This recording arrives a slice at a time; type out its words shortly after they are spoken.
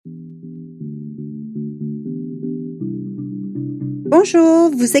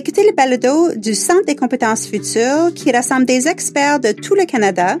Bonjour, vous écoutez le balado du Centre des compétences futures qui rassemble des experts de tout le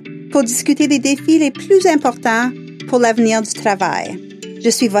Canada pour discuter des défis les plus importants pour l'avenir du travail. Je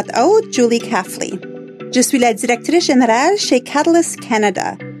suis votre hôte, Julie Caffley. Je suis la directrice générale chez Catalyst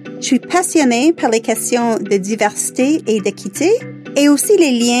Canada. Je suis passionnée par les questions de diversité et d'équité et aussi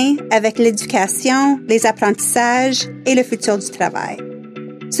les liens avec l'éducation, les apprentissages et le futur du travail.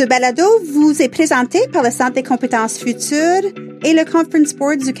 Ce balado vous est présenté par le Centre des compétences futures et le Conference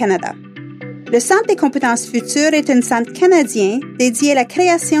Board du Canada. Le Centre des compétences futures est un centre canadien dédié à la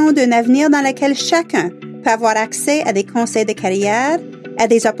création d'un avenir dans lequel chacun peut avoir accès à des conseils de carrière, à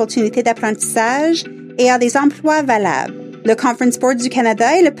des opportunités d'apprentissage et à des emplois valables. Le Conference Board du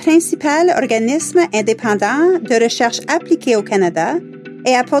Canada est le principal organisme indépendant de recherche appliquée au Canada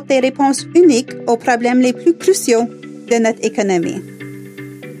et apporte des réponses uniques aux problèmes les plus cruciaux de notre économie.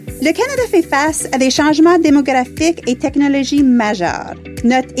 Le Canada fait face à des changements démographiques et technologiques majeurs.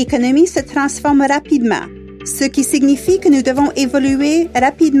 Notre économie se transforme rapidement, ce qui signifie que nous devons évoluer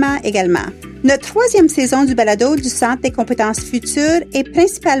rapidement également. Notre troisième saison du balado du Centre des compétences futures est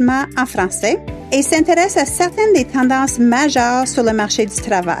principalement en français et s'intéresse à certaines des tendances majeures sur le marché du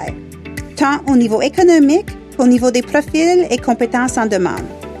travail, tant au niveau économique qu'au niveau des profils et compétences en demande.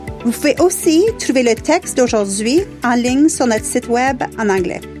 Vous pouvez aussi trouver le texte d'aujourd'hui en ligne sur notre site web en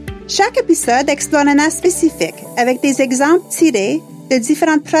anglais. Chaque épisode explore un aspect spécifique avec des exemples tirés de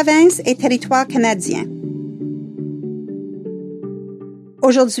différentes provinces et territoires canadiens.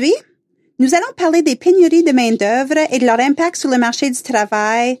 Aujourd'hui, nous allons parler des pénuries de main-d'œuvre et de leur impact sur le marché du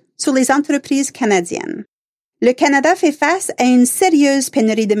travail sur les entreprises canadiennes. Le Canada fait face à une sérieuse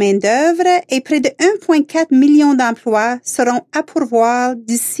pénurie de main-d'œuvre et près de 1,4 million d'emplois seront à pourvoir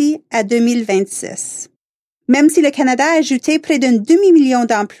d'ici à 2026. Même si le Canada a ajouté près d'un demi-million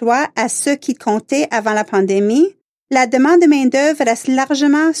d'emplois à ceux qui comptaient avant la pandémie, la demande de main-d'œuvre reste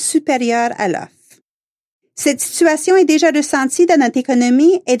largement supérieure à l'offre. Cette situation est déjà ressentie dans notre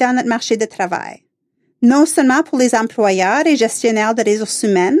économie et dans notre marché de travail, non seulement pour les employeurs et gestionnaires de ressources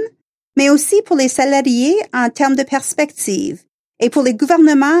humaines, mais aussi pour les salariés en termes de perspective et pour les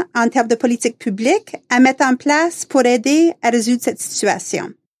gouvernements en termes de politique publique à mettre en place pour aider à résoudre cette situation.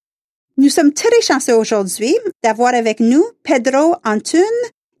 Nous sommes très chanceux aujourd'hui d'avoir avec nous Pedro Antun,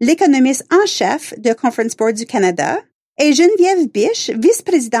 l'économiste en chef de Conference Board du Canada, et Geneviève Biche,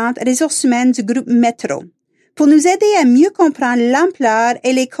 vice-présidente ressources humaines du groupe Metro, pour nous aider à mieux comprendre l'ampleur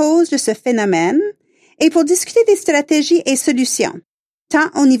et les causes de ce phénomène et pour discuter des stratégies et solutions, tant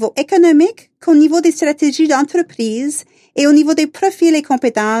au niveau économique qu'au niveau des stratégies d'entreprise et au niveau des profils et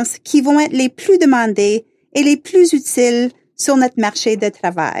compétences qui vont être les plus demandés et les plus utiles sur notre marché de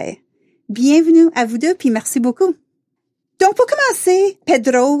travail. Bienvenue à vous deux, puis merci beaucoup. Donc, pour commencer,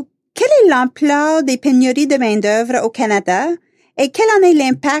 Pedro, quelle est l'ampleur des pénuries de main-d'œuvre au Canada et quel en est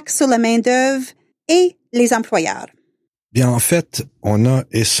l'impact sur la main-d'œuvre et les employeurs? Bien, en fait, on a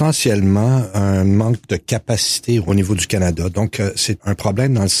essentiellement un manque de capacité au niveau du Canada. Donc, c'est un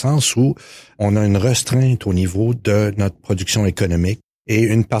problème dans le sens où on a une restreinte au niveau de notre production économique. Et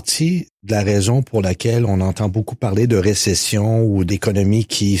une partie de la raison pour laquelle on entend beaucoup parler de récession ou d'économie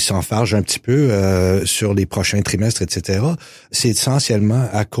qui s'enfarge un petit peu sur les prochains trimestres, etc., c'est essentiellement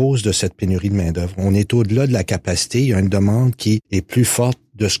à cause de cette pénurie de main-d'œuvre. On est au-delà de la capacité. Il y a une demande qui est plus forte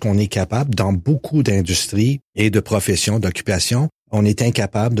de ce qu'on est capable dans beaucoup d'industries et de professions, d'occupations. On est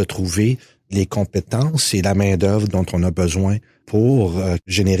incapable de trouver les compétences et la main-d'œuvre dont on a besoin pour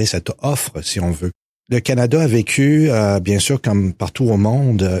générer cette offre, si on veut. Le Canada a vécu, bien sûr, comme partout au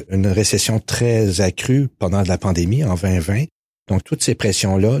monde, une récession très accrue pendant la pandémie en 2020. Donc, toutes ces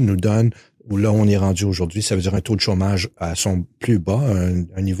pressions-là nous donnent, où là on est rendu aujourd'hui, ça veut dire un taux de chômage à son plus bas,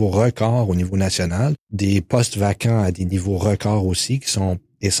 un niveau record au niveau national, des postes vacants à des niveaux records aussi, qui sont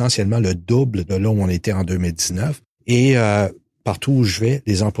essentiellement le double de là où on était en 2019. Et partout où je vais,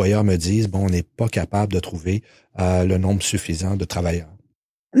 les employeurs me disent, on n'est pas capable de trouver le nombre suffisant de travailleurs.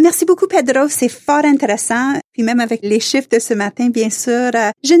 Merci beaucoup, Pedro. C'est fort intéressant. Puis même avec les chiffres de ce matin, bien sûr.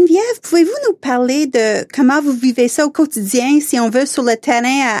 Geneviève, pouvez-vous nous parler de comment vous vivez ça au quotidien, si on veut, sur le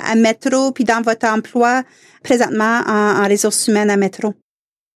terrain à Metro, puis dans votre emploi présentement en ressources humaines à Metro?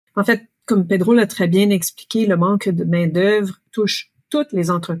 En fait, comme Pedro l'a très bien expliqué, le manque de main-d'œuvre touche toutes les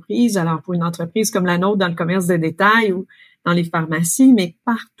entreprises. Alors, pour une entreprise comme la nôtre dans le commerce de détail ou dans les pharmacies, mais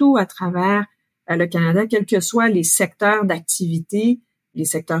partout à travers le Canada, quels que soient les secteurs d'activité, les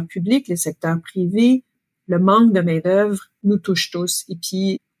secteurs publics, les secteurs privés, le manque de main-d'œuvre nous touche tous. Et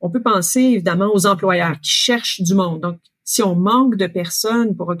puis, on peut penser évidemment aux employeurs qui cherchent du monde. Donc, si on manque de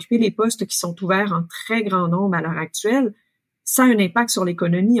personnes pour occuper les postes qui sont ouverts en très grand nombre à l'heure actuelle, ça a un impact sur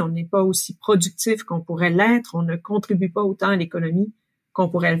l'économie. On n'est pas aussi productif qu'on pourrait l'être. On ne contribue pas autant à l'économie qu'on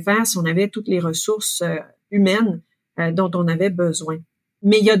pourrait le faire si on avait toutes les ressources humaines dont on avait besoin.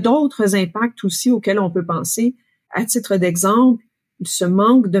 Mais il y a d'autres impacts aussi auxquels on peut penser. À titre d'exemple, ce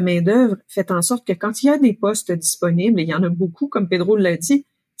manque de main-d'œuvre fait en sorte que quand il y a des postes disponibles, et il y en a beaucoup, comme Pedro l'a dit,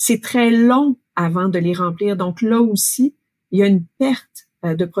 c'est très long avant de les remplir. Donc là aussi, il y a une perte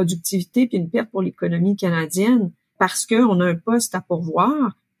de productivité puis une perte pour l'économie canadienne parce qu'on a un poste à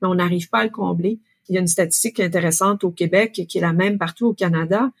pourvoir, mais on n'arrive pas à le combler. Il y a une statistique intéressante au Québec qui est la même partout au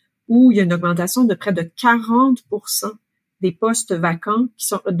Canada où il y a une augmentation de près de 40% des postes vacants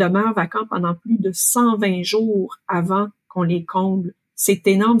qui demeurent vacants pendant plus de 120 jours avant qu'on les comble. C'est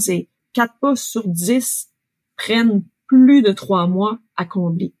énorme, c'est 4 postes sur 10 prennent plus de 3 mois à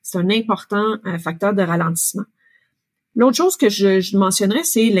combler. C'est un important facteur de ralentissement. L'autre chose que je mentionnerais,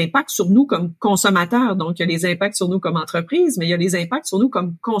 c'est l'impact sur nous comme consommateurs. Donc, il y a les impacts sur nous comme entreprise, mais il y a les impacts sur nous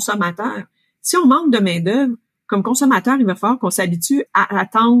comme consommateurs. Si on manque de main-d'œuvre, comme consommateur, il va falloir qu'on s'habitue à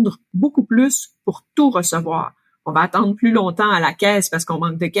attendre beaucoup plus pour tout recevoir. On va attendre plus longtemps à la caisse parce qu'on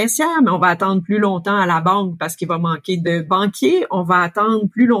manque de caissières, mais on va attendre plus longtemps à la banque parce qu'il va manquer de banquiers. On va attendre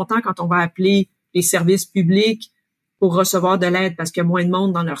plus longtemps quand on va appeler les services publics pour recevoir de l'aide parce qu'il y a moins de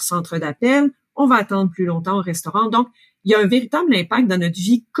monde dans leur centre d'appel. On va attendre plus longtemps au restaurant. Donc, il y a un véritable impact dans notre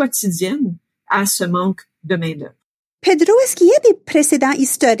vie quotidienne à ce manque de main-d'œuvre. Pedro, est-ce qu'il y a des précédents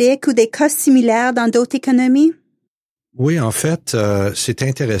historiques ou des cas similaires dans d'autres économies? Oui, en fait, c'est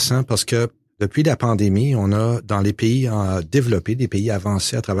intéressant parce que depuis la pandémie, on a, dans les pays développés, des pays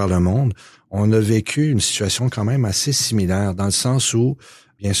avancés à travers le monde, on a vécu une situation quand même assez similaire dans le sens où,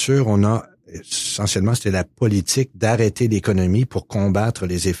 bien sûr, on a essentiellement, c'était la politique d'arrêter l'économie pour combattre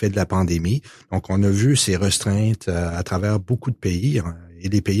les effets de la pandémie. Donc, on a vu ces restreintes à travers beaucoup de pays et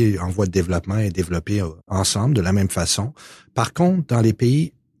les pays en voie de développement et développés ensemble de la même façon. Par contre, dans les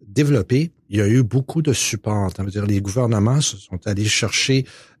pays développés, il y a eu beaucoup de support. Ça veut dire les gouvernements sont allés chercher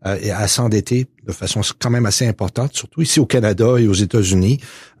à s'endetter de façon quand même assez importante, surtout ici au Canada et aux États-Unis,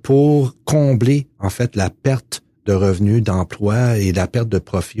 pour combler en fait la perte de revenus, d'emplois et la perte de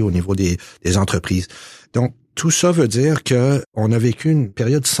profit au niveau des entreprises. Donc, tout ça veut dire que on a vécu une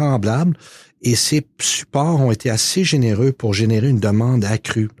période semblable et ces supports ont été assez généreux pour générer une demande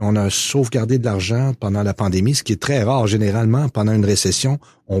accrue. On a sauvegardé de l'argent pendant la pandémie, ce qui est très rare. Généralement, pendant une récession,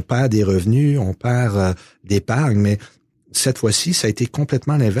 on perd des revenus, on perd d'épargne, mais cette fois-ci, ça a été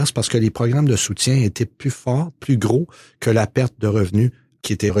complètement l'inverse parce que les programmes de soutien étaient plus forts, plus gros que la perte de revenus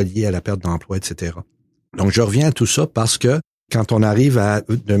qui était reliée à la perte d'emploi, etc. Donc, je reviens à tout ça parce que quand on arrive à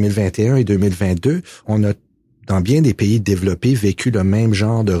 2021 et 2022, on a, dans bien des pays développés, vécu le même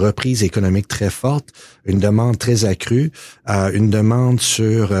genre de reprise économique très forte, une demande très accrue, une demande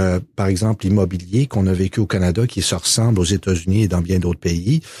sur, par exemple, l'immobilier qu'on a vécu au Canada qui se ressemble aux États-Unis et dans bien d'autres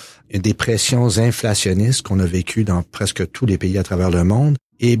pays, des pressions inflationnistes qu'on a vécues dans presque tous les pays à travers le monde,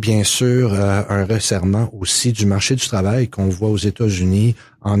 et bien sûr un resserrement aussi du marché du travail qu'on voit aux États-Unis,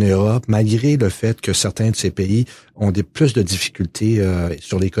 en Europe, malgré le fait que certains de ces pays ont plus de difficultés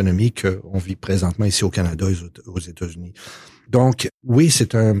sur l'économie qu'on vit présentement ici au Canada et aux États-Unis. Donc, oui,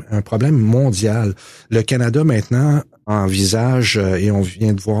 c'est un problème mondial. Le Canada, maintenant, envisage, et on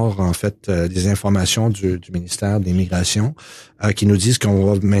vient de voir, en fait, des informations du ministère de l'Immigration qui nous disent qu'on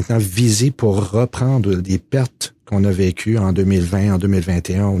va maintenant viser pour reprendre des pertes qu'on a vécues en 2020, en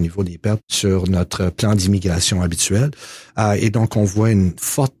 2021 au niveau des pertes sur notre plan d'immigration habituel. Et donc, on voit une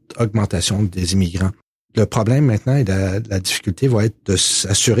forte augmentation des immigrants. Le problème maintenant et la difficulté va être de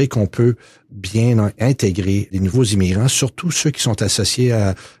s'assurer qu'on peut bien intégrer les nouveaux immigrants, surtout ceux qui sont associés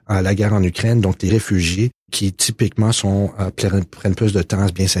à la guerre en Ukraine, donc les réfugiés qui typiquement prennent plus de temps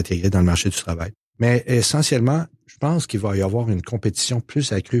à bien s'intégrer dans le marché du travail. Mais essentiellement, je pense qu'il va y avoir une compétition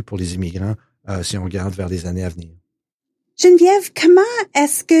plus accrue pour les immigrants si on regarde vers les années à venir. Geneviève, comment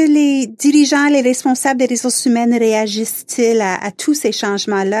est-ce que les dirigeants, les responsables des ressources humaines réagissent-ils à tous ces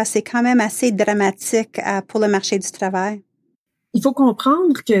changements-là? C'est quand même assez dramatique pour le marché du travail. Il faut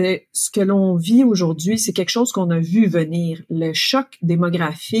comprendre que ce que l'on vit aujourd'hui, c'est quelque chose qu'on a vu venir. Le choc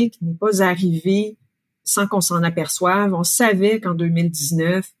démographique n'est pas arrivé sans qu'on s'en aperçoive. On savait qu'en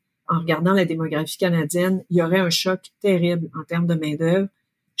 2019, en regardant la démographie canadienne, il y aurait un choc terrible en termes de main-d'œuvre.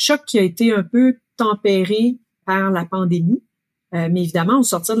 Choc qui a été un peu tempéré par la pandémie. Mais évidemment, au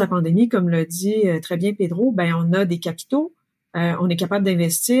sortir de la pandémie, comme l'a dit très bien Pedro, on a des capitaux, on est capable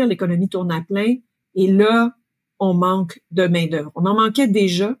d'investir, l'économie tourne à plein, et là, on manque de main-d'œuvre. On en manquait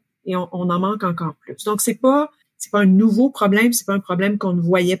déjà et on en manque encore plus. Donc, c'est pas un nouveau problème, c'est pas un problème qu'on ne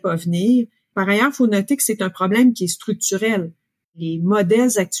voyait pas venir. Par ailleurs, il faut noter que c'est un problème qui est structurel. les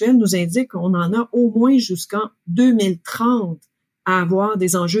modèles actuels nous indiquent qu'on en a au moins jusqu'en 2030 à avoir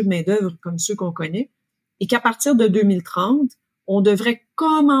des enjeux de main-d'œuvre comme ceux qu'on connaît, et qu'à partir de 2030, on devrait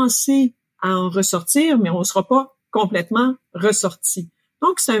commencer à en ressortir, mais on ne sera pas complètement ressorti.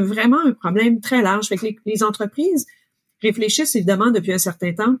 Donc, c'est vraiment un problème très large. Fait que les entreprises réfléchissent évidemment depuis un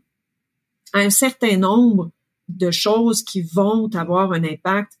certain temps à un certain nombre de choses qui vont avoir un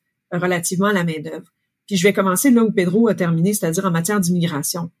impact relativement à la main-d'œuvre. Puis je vais commencer là où Pedro a terminé, c'est-à-dire en matière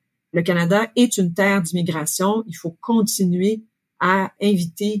d'immigration. Le Canada est une terre d'immigration. Il faut continuer à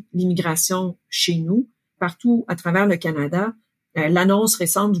inviter l'immigration chez nous, partout à travers le Canada. L'annonce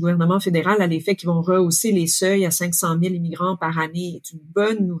récente du gouvernement fédéral à l'effet qu'ils vont rehausser les seuils à 500 000 immigrants par année est une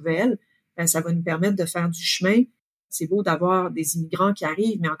bonne nouvelle. Ça va nous permettre de faire du chemin. C'est beau d'avoir des immigrants qui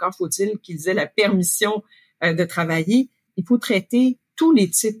arrivent, mais encore faut-il qu'ils aient la permission de travailler. Il faut traiter tous les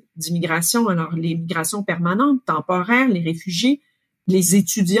types d'immigration. Alors, les migrations permanentes, temporaires, les réfugiés, les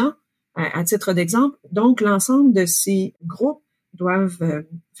étudiants, à titre d'exemple. Donc, l'ensemble de ces groupes doivent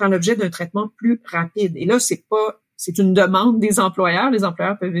faire l'objet d'un traitement plus rapide. Et là, c'est une demande des employeurs. Les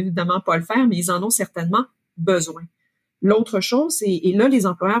employeurs peuvent évidemment pas le faire, mais ils en ont certainement besoin. L'autre chose, et là, les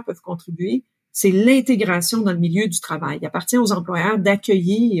employeurs peuvent contribuer, c'est l'intégration dans le milieu du travail. Il appartient aux employeurs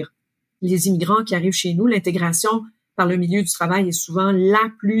d'accueillir les immigrants qui arrivent chez nous. L'intégration par le milieu du travail est souvent la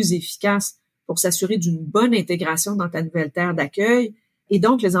plus efficace pour s'assurer d'une bonne intégration dans ta nouvelle terre d'accueil. Et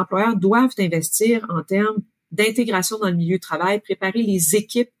donc, les employeurs doivent investir en termes d'intégration dans le milieu du travail, préparer les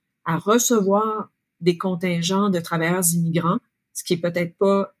équipes à recevoir des contingents de travailleurs immigrants, ce qui est peut-être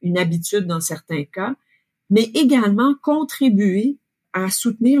pas une habitude dans certains cas, mais également contribuer à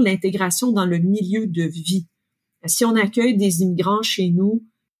soutenir l'intégration dans le milieu de vie. Si on accueille des immigrants chez nous,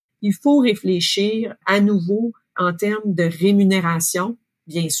 il faut réfléchir à nouveau en termes de rémunération,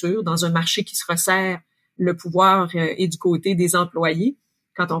 bien sûr, dans un marché qui se resserre, le pouvoir est du côté des employés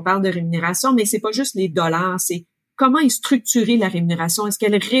quand on parle de rémunération, mais c'est pas juste les dollars, c'est comment est structurée la rémunération, est-ce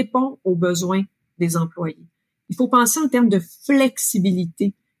qu'elle répond aux besoins des employés. Il faut penser en termes de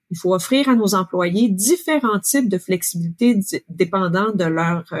flexibilité. Il faut offrir à nos employés différents types de flexibilité dépendant de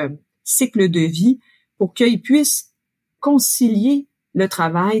leur cycle de vie pour qu'ils puissent concilier le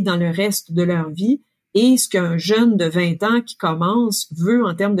travail dans le reste de leur vie et ce qu'un jeune de 20 ans qui commence veut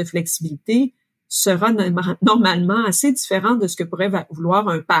en termes de flexibilité sera normalement assez différent de ce que pourrait vouloir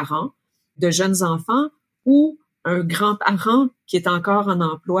un parent de jeunes enfants ou un grand-parent qui est encore en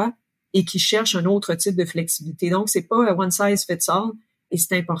emploi et qui cherche un autre type de flexibilité. Donc, c'est pas one size fits all et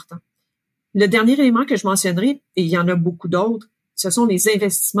c'est important. Le dernier élément que je mentionnerai, et il y en a beaucoup d'autres, ce sont les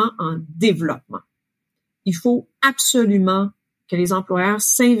investissements en développement. Il faut absolument que les employeurs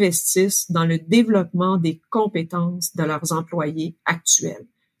s'investissent dans le développement des compétences de leurs employés actuels.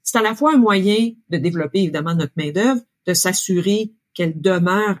 C'est à la fois un moyen de développer évidemment notre main-d'œuvre, de s'assurer qu'elle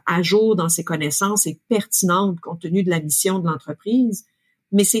demeure à jour dans ses connaissances et pertinente compte tenu de la mission de l'entreprise,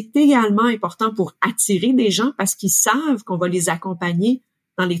 mais c'est également important pour attirer des gens parce qu'ils savent qu'on va les accompagner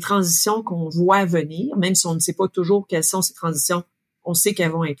dans les transitions qu'on voit venir, même si on ne sait pas toujours quelles sont ces transitions, on sait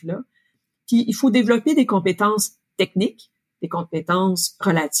qu'elles vont être là. Puis, il faut développer des compétences techniques, des compétences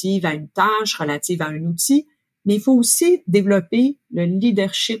relatives à une tâche, relatives à un outil, mais il faut aussi développer le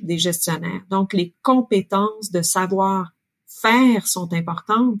leadership des gestionnaires. Donc, les compétences de savoir-faire sont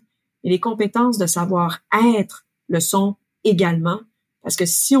importantes et les compétences de savoir-être le sont également. Parce que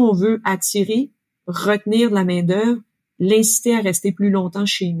si on veut attirer, retenir de la main-d'œuvre, l'inciter à rester plus longtemps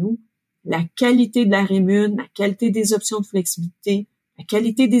chez nous, la qualité de la rémunération, la qualité des options de flexibilité, la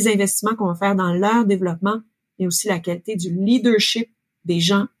qualité des investissements qu'on va faire dans leur développement, mais aussi la qualité du leadership des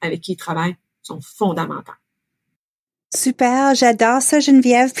gens avec qui ils travaillent sont fondamentales. Super, j'adore ça,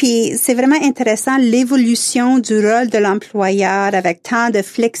 Geneviève. Puis c'est vraiment intéressant l'évolution du rôle de l'employeur avec tant de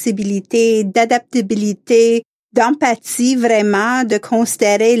flexibilité, d'adaptabilité, d'empathie vraiment, de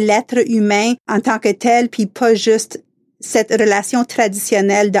considérer l'être humain en tant que tel, puis pas juste cette relation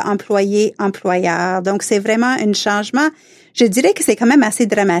traditionnelle d'employé-employeur. Donc c'est vraiment un changement. Je dirais que c'est quand même assez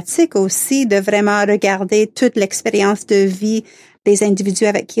dramatique aussi de vraiment regarder toute l'expérience de vie des individus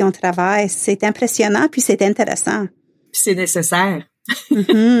avec qui on travaille. C'est impressionnant, puis c'est intéressant. Puis c'est nécessaire.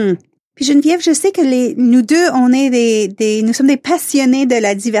 Mm-hmm. Puis Geneviève, je sais que nous deux, on est nous sommes des passionnés de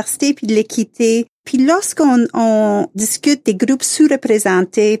la diversité puis de l'équité. Puis lorsqu'on discute des groupes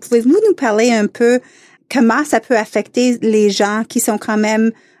sous-représentés, pouvez-vous nous parler un peu comment ça peut affecter les gens qui sont quand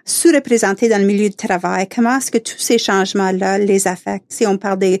même sous-représentés dans le milieu du travail? Comment est-ce que tous ces changements-là les affectent? Si on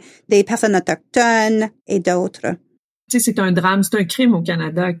parle des personnes autochtones et d'autres. Tu sais, c'est un drame, c'est un crime au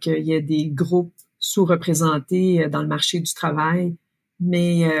Canada qu'il y ait des groupes sous-représentés dans le marché du travail,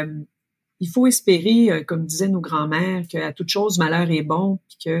 mais il faut espérer, comme disaient nos grands-mères, qu'à toute chose, malheur est bon,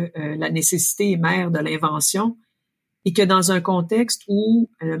 puis que la nécessité est mère de l'invention, et que dans un contexte où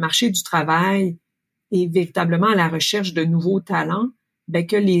le marché du travail est véritablement à la recherche de nouveaux talents, ben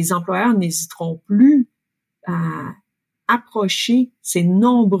que les employeurs n'hésiteront plus à approcher ces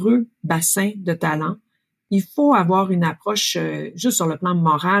nombreux bassins de talents. Il faut avoir une approche juste sur le plan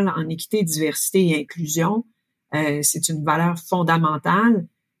moral en équité, diversité et inclusion. C'est une valeur fondamentale.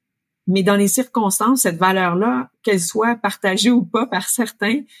 Mais dans les circonstances, cette valeur-là, qu'elle soit partagée ou pas par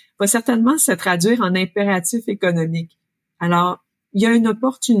certains, va certainement se traduire en impératif économique. Alors, il y a une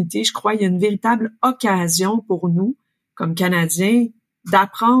opportunité, je crois, il y a une véritable occasion pour nous, comme Canadiens,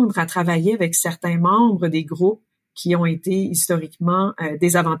 d'apprendre à travailler avec certains membres des groupes qui ont été historiquement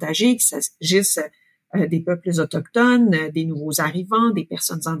désavantagés, qu'il s'agisse des peuples autochtones, des nouveaux arrivants, des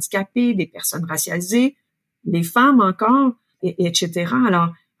personnes handicapées, des personnes racialisées, les femmes encore, etc. Alors,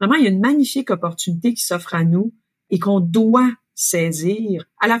 vraiment, il y a une magnifique opportunité qui s'offre à nous et qu'on doit saisir,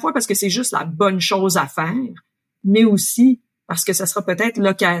 à la fois parce que c'est juste la bonne chose à faire, mais aussi parce que ça sera peut-être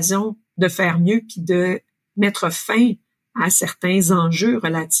l'occasion de faire mieux puis de mettre fin à certains enjeux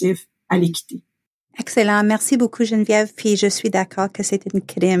relatifs à l'équité. Excellent. Merci beaucoup, Geneviève. Puis je suis d'accord que c'est une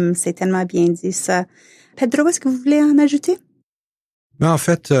crime. C'est tellement bien dit, ça. Pedro, est-ce que vous voulez en ajouter? En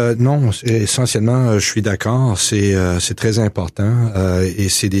fait, non. Essentiellement, je suis d'accord. C'est très important et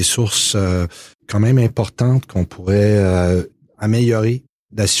c'est des sources quand même importantes qu'on pourrait améliorer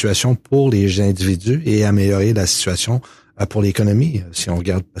la situation pour les individus et améliorer la situation pour l'économie, si on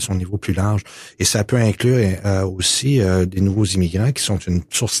regarde à son niveau plus large. Et ça peut inclure aussi des nouveaux immigrants qui sont une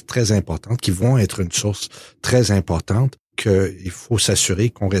source très importante, qui vont être une source très importante, qu'il faut s'assurer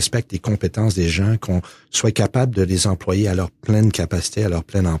qu'on respecte les compétences des gens, qu'on soit capable de les employer à leur pleine capacité, à leur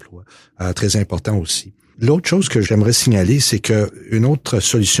plein emploi. Très important aussi. L'autre chose que j'aimerais signaler, c'est que une autre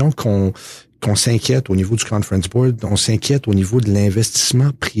solution qu'on s'inquiète au niveau du Conference Board, on s'inquiète au niveau de l'investissement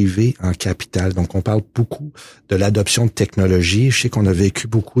privé en capital. Donc, on parle beaucoup de l'adoption de technologies. Je sais qu'on a vécu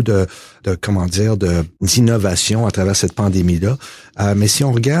beaucoup d'innovation à travers cette pandémie-là. Mais si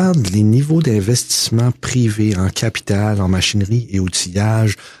on regarde les niveaux d'investissement privé en capital, en machinerie et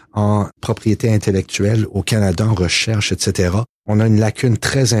outillage, en propriété intellectuelle au Canada, en recherche, etc., on a une lacune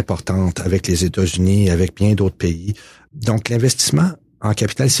très importante avec les États-Unis et avec bien d'autres pays. Donc, l'investissement en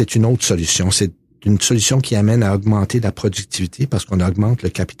capital, c'est une autre solution. C'est une solution qui amène à augmenter la productivité parce qu'on augmente le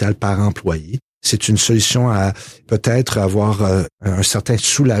capital par employé. C'est une solution à peut-être avoir un certain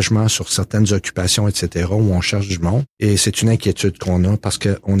soulagement sur certaines occupations, etc., où on cherche du monde. Et c'est une inquiétude qu'on a parce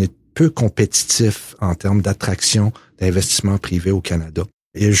qu'on est peu compétitif en termes d'attraction d'investissement privé au Canada.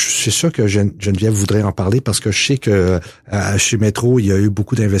 Et je suis sûr que Geneviève voudrait en parler parce que je sais que chez Métro, il y a eu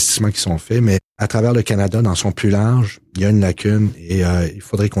beaucoup d'investissements qui sont faits, mais à travers le Canada, dans son plus large, il y a une lacune et il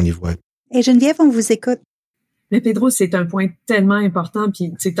faudrait qu'on y voie. Et Geneviève, on vous écoute. Mais Pedro, c'est un point tellement important.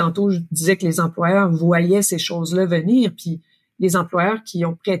 Puis, tu sais, tantôt, je disais que les employeurs voyaient ces choses-là venir. Puis, les employeurs qui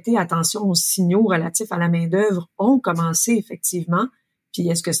ont prêté attention aux signaux relatifs à la main-d'œuvre ont commencé effectivement. Puis,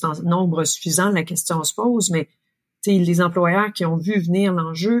 est-ce que c'est en nombre suffisant? La question se pose, mais les employeurs qui ont vu venir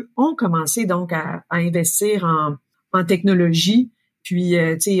l'enjeu ont commencé donc à investir en technologie. Puis,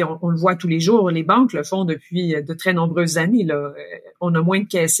 on le voit tous les jours, les banques le font depuis de très nombreuses années. Là. On a moins de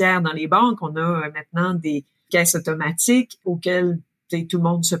caissières dans les banques, on a maintenant des caisses automatiques auxquelles tout le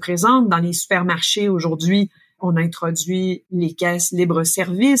monde se présente. Dans les supermarchés aujourd'hui, on a introduit les caisses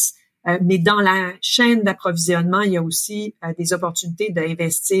libre-service. Mais dans la chaîne d'approvisionnement, il y a aussi des opportunités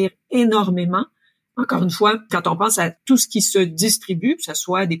d'investir énormément. Encore une fois, quand on pense à tout ce qui se distribue, que ce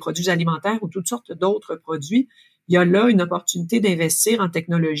soit des produits alimentaires ou toutes sortes d'autres produits, il y a là une opportunité d'investir en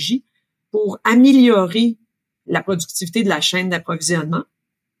technologie pour améliorer la productivité de la chaîne d'approvisionnement.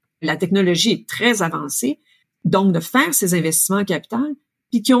 La technologie est très avancée, donc de faire ces investissements en capital,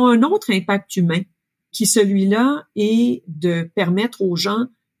 puis qui ont un autre impact humain, qui celui-là est de permettre aux gens,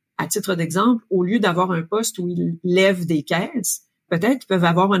 à titre d'exemple, au lieu d'avoir un poste où ils lèvent des caisses, peut-être qu'ils peuvent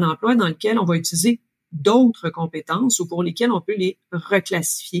avoir un emploi dans lequel on va utiliser d'autres compétences ou pour lesquelles on peut les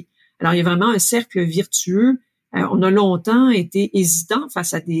reclassifier. Alors, il y a vraiment un cercle vertueux. On a longtemps été hésitants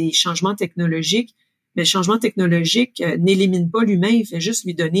face à des changements technologiques, mais le changement technologique n'élimine pas l'humain, il fait juste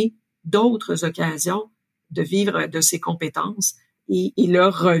lui donner d'autres occasions de vivre de ses compétences. Et là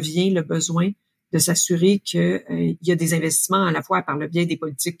revient le besoin de s'assurer qu'il y a des investissements à la fois par le biais des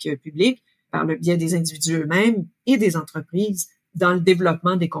politiques publiques, par le biais des individus eux-mêmes et des entreprises dans le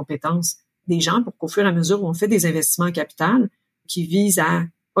développement des compétences des gens pour qu'au fur et à mesure où on fait des investissements en capital qui visent à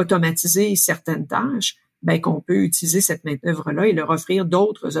automatiser certaines tâches, qu'on peut utiliser cette main-d'œuvre-là et leur offrir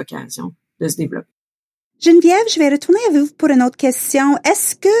d'autres occasions de se développer. Geneviève, je vais retourner à vous pour une autre question.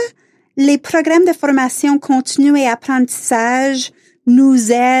 Est-ce que les programmes de formation continue et apprentissage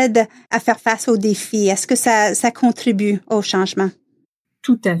nous aident à faire face aux défis? Est-ce que ça contribue au changement?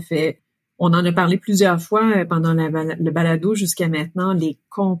 Tout à fait. On en a parlé plusieurs fois pendant le balado jusqu'à maintenant. Les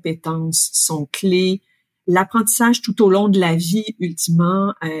compétences sont clés. L'apprentissage tout au long de la vie,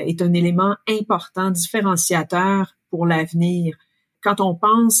 ultimement, est un élément important, différenciateur pour l'avenir. Quand on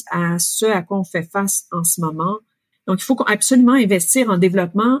pense à ce à quoi on fait face en ce moment, donc il faut absolument investir en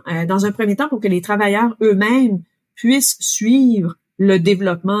développement, dans un premier temps pour que les travailleurs eux-mêmes puissent suivre le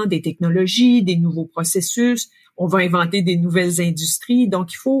développement des technologies, des nouveaux processus. On va inventer des nouvelles industries.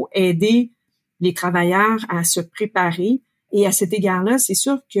 Donc, il faut aider les travailleurs à se préparer. Et à cet égard-là, c'est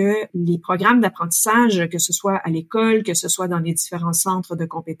sûr que les programmes d'apprentissage, que ce soit à l'école, que ce soit dans les différents centres de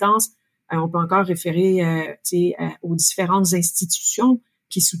compétences, on peut encore référer aux différentes institutions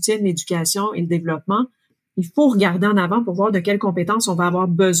qui soutiennent l'éducation et le développement. Il faut regarder en avant pour voir de quelles compétences on va avoir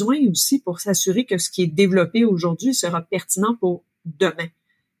besoin aussi pour s'assurer que ce qui est développé aujourd'hui sera pertinent pour demain.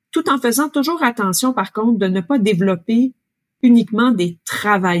 Tout en faisant toujours attention, par contre, de ne pas développer uniquement des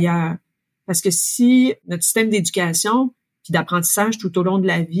travailleurs. Parce que si notre système d'éducation puis d'apprentissage tout au long de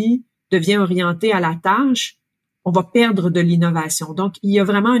la vie devient orienté à la tâche, on va perdre de l'innovation. Donc, il y a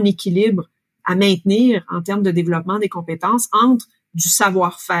vraiment un équilibre à maintenir en termes de développement des compétences entre du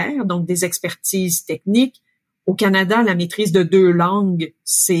savoir-faire, donc des expertises techniques. Au Canada, la maîtrise de 2 langues,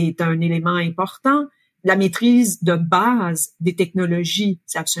 c'est un élément important. La maîtrise de base des technologies,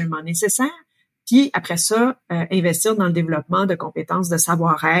 c'est absolument nécessaire. Puis après ça, investir dans le développement de compétences de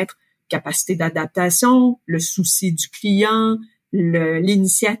savoir-être, capacité d'adaptation, le souci du client,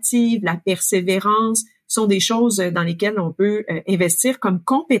 l'initiative, la persévérance, sont des choses dans lesquelles on peut investir comme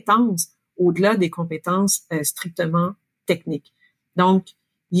compétences au-delà des compétences strictement techniques. Donc,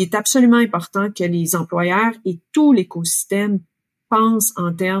 il est absolument important que les employeurs et tout l'écosystème pensent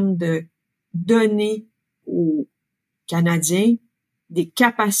en termes de donner aux Canadiens des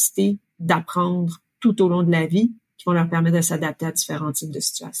capacités d'apprendre tout au long de la vie qui vont leur permettre de s'adapter à différents types de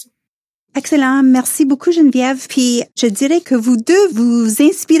situations. Excellent. Merci beaucoup, Geneviève. Puis, je dirais que vous deux, vous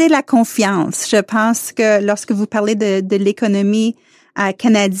inspirez la confiance. Je pense que lorsque vous parlez de l'économie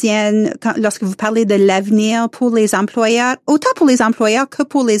canadienne, lorsque vous parlez de l'avenir pour les employeurs, autant pour les employeurs que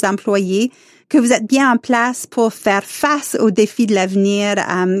pour les employés, que vous êtes bien en place pour faire face aux défis de l'avenir,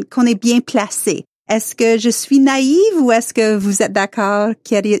 qu'on est bien placé. Est-ce que je suis naïve ou est-ce que vous êtes d'accord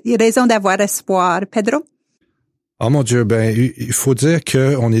qu'il y a raison d'avoir espoir? Pedro? Oh mon Dieu, il faut dire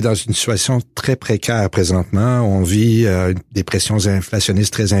qu'on est dans une situation très précaire présentement. On vit des pressions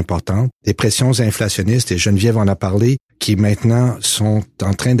inflationnistes très importantes. Des pressions inflationnistes, et Geneviève en a parlé, qui maintenant sont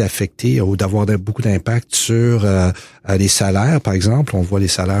en train d'affecter ou d'avoir beaucoup d'impact sur les salaires, par exemple. On voit les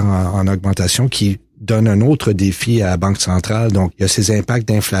salaires en augmentation qui donnent un autre défi à la Banque centrale. Donc, il y a ces impacts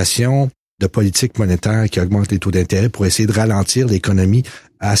d'inflation, de politique monétaire qui augmente les taux d'intérêt pour essayer de ralentir l'économie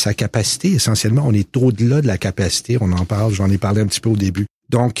à sa capacité. Essentiellement, on est au-delà de la capacité. On en parle, j'en ai parlé un petit peu au début.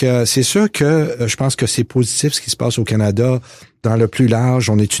 Donc, c'est sûr que je pense que c'est positif ce qui se passe au Canada. Dans le plus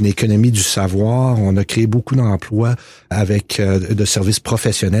large, on est une économie du savoir. On a créé beaucoup d'emplois avec de services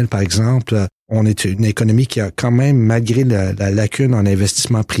professionnels, par exemple. On est une économie qui a quand même, malgré la lacune en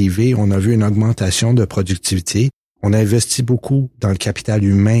investissement privé, on a vu une augmentation de productivité. On a investi beaucoup dans le capital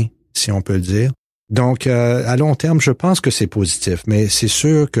humain, si on peut le dire. Donc, à long terme, je pense que c'est positif, mais c'est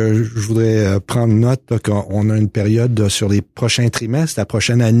sûr que je voudrais prendre note là, qu'on a une période sur les prochains trimestres, la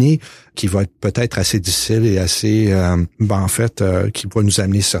prochaine année, qui va être peut-être assez difficile et assez, qui va nous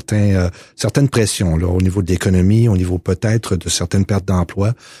amener certaines pressions là, au niveau de l'économie, au niveau peut-être de certaines pertes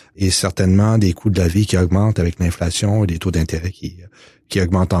d'emploi et certainement des coûts de la vie qui augmentent avec l'inflation et des taux d'intérêt qui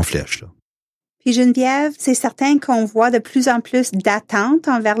augmentent en flèche, là. Puis Geneviève, c'est certain qu'on voit de plus en plus d'attentes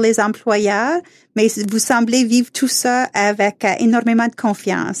envers les employeurs, mais vous semblez vivre tout ça avec énormément de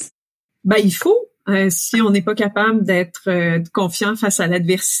confiance. Il faut. Si on n'est pas capable d'être confiant face à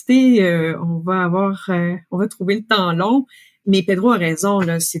l'adversité, on va trouver le temps long. Mais Pedro a raison,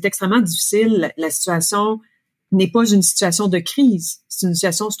 là, c'est extrêmement difficile. La situation n'est pas une situation de crise, c'est une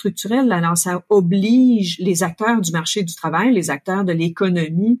situation structurelle. Alors, ça oblige les acteurs du marché du travail, les acteurs de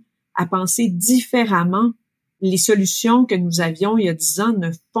l'économie, à penser différemment. Les solutions que nous avions il y a 10 ans ne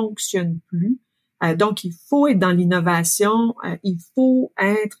fonctionnent plus. Donc, il faut être dans l'innovation, il faut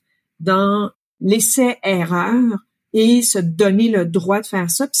être dans l'essai-erreur et se donner le droit de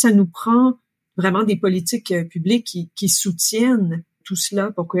faire ça. Puis ça nous prend vraiment des politiques publiques qui soutiennent tout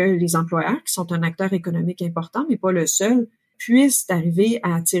cela pour que les employeurs, qui sont un acteur économique important, mais pas le seul, puissent arriver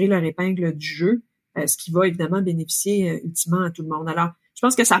à tirer leur épingle du jeu, ce qui va évidemment bénéficier ultimement à tout le monde. Alors, je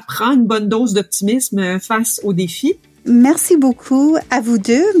pense que ça prend une bonne dose d'optimisme face aux défis, Merci beaucoup à vous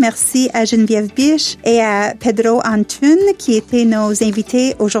deux. Merci à Geneviève Biche et à Pedro Antun qui étaient nos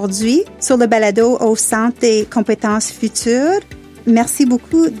invités aujourd'hui sur le balado au Centre des compétences futures. Merci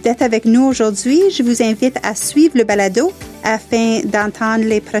beaucoup d'être avec nous aujourd'hui. Je vous invite à suivre le balado afin d'entendre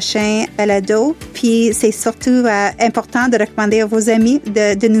les prochains balados. Puis c'est surtout important de recommander à vos amis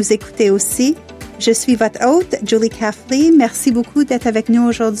de nous écouter aussi. Je suis votre hôte, Julie Caffley. Merci beaucoup d'être avec nous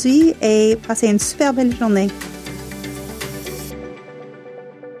aujourd'hui et passez une super belle journée.